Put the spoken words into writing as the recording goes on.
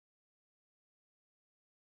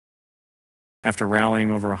after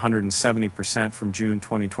rallying over 170% from June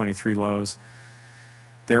 2023 lows.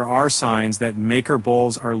 There are signs that maker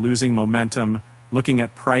bulls are losing momentum, looking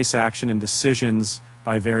at price action and decisions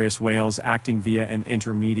by various whales acting via an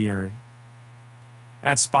intermediary.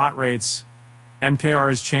 At spot rates,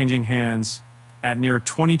 MKR is changing hands at near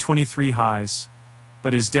 2023 highs,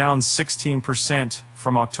 but is down 16%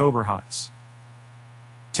 from October highs.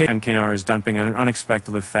 MKR is dumping at an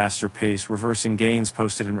unexpectedly faster pace, reversing gains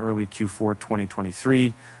posted in early Q4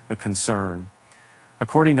 2023, a concern.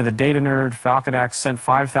 According to the data nerd, FalconX sent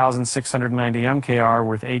 5,690 MKR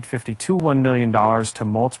worth $852.1 million to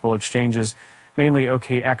multiple exchanges, mainly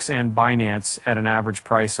OKX and Binance, at an average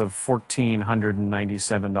price of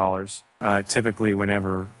 $1,497. Typically,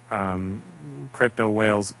 whenever crypto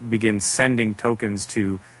whales begin sending tokens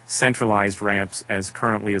to centralized ramps, as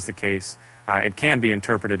currently is the case, it can be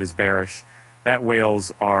interpreted as bearish. That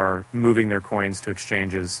whales are moving their coins to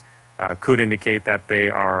exchanges could indicate that they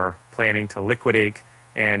are planning to liquidate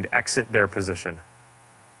and exit their position.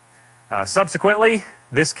 Subsequently,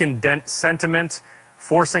 this can dent sentiment,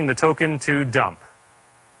 forcing the token to dump.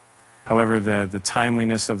 However, the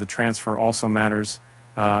timeliness of the transfer also matters.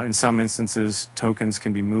 In some instances, tokens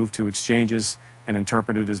can be moved to exchanges and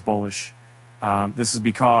interpreted as bullish. This is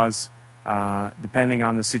because, depending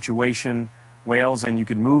on the situation, whales, and you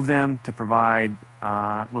could move them to provide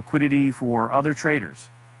liquidity for other traders.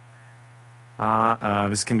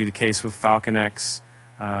 This can be the case with FalconX.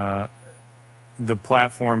 The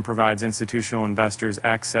platform provides institutional investors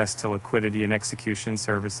access to liquidity and execution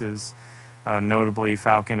services. Notably,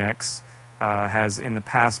 FalconX has in the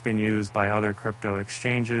past been used by other crypto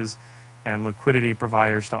exchanges and liquidity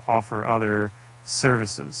providers to offer other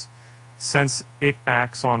services. Since it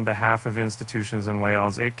acts on behalf of institutions and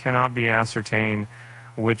whales, it cannot be ascertained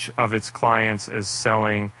which of its clients is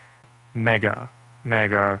selling mega.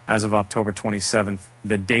 As of October 27th,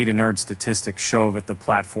 the data nerd statistics show that the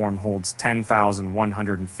platform holds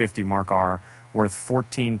 10,150 MKR worth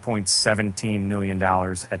 $14.17 million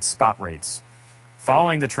at spot rates.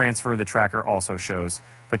 Following the transfer, the tracker also shows,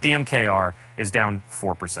 but the MKR is down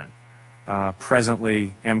 4%.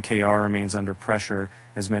 Presently, MKR remains under pressure.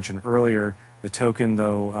 As mentioned earlier, the token,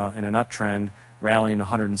 though in an uptrend, rallying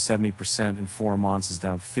 170% in 4 months, is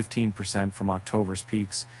down 15% from October's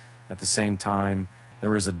peaks. At the same time,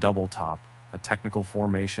 there is a double top, a technical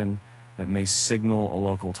formation that may signal a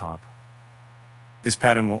local top. This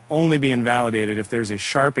pattern will only be invalidated if there's a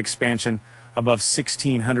sharp expansion above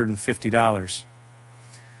 $1,650.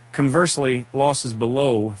 Conversely, losses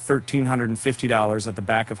below $1,350 at the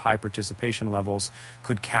back of high participation levels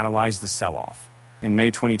could catalyze the sell-off. In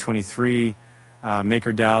May 2023,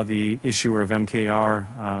 MakerDAO, the issuer of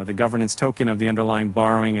MKR, the governance token of the underlying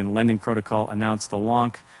borrowing and lending protocol, announced the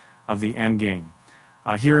launch of the endgame.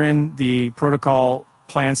 Herein, the protocol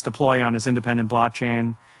plans to deploy on its independent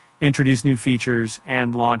blockchain, introduce new features,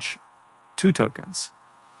 and launch 2 tokens.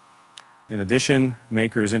 In addition,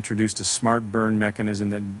 Maker has introduced a smart burn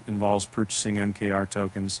mechanism that involves purchasing MKR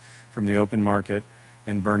tokens from the open market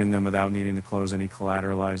and burning them without needing to close any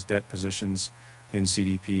collateralized debt positions in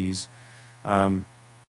CDPs.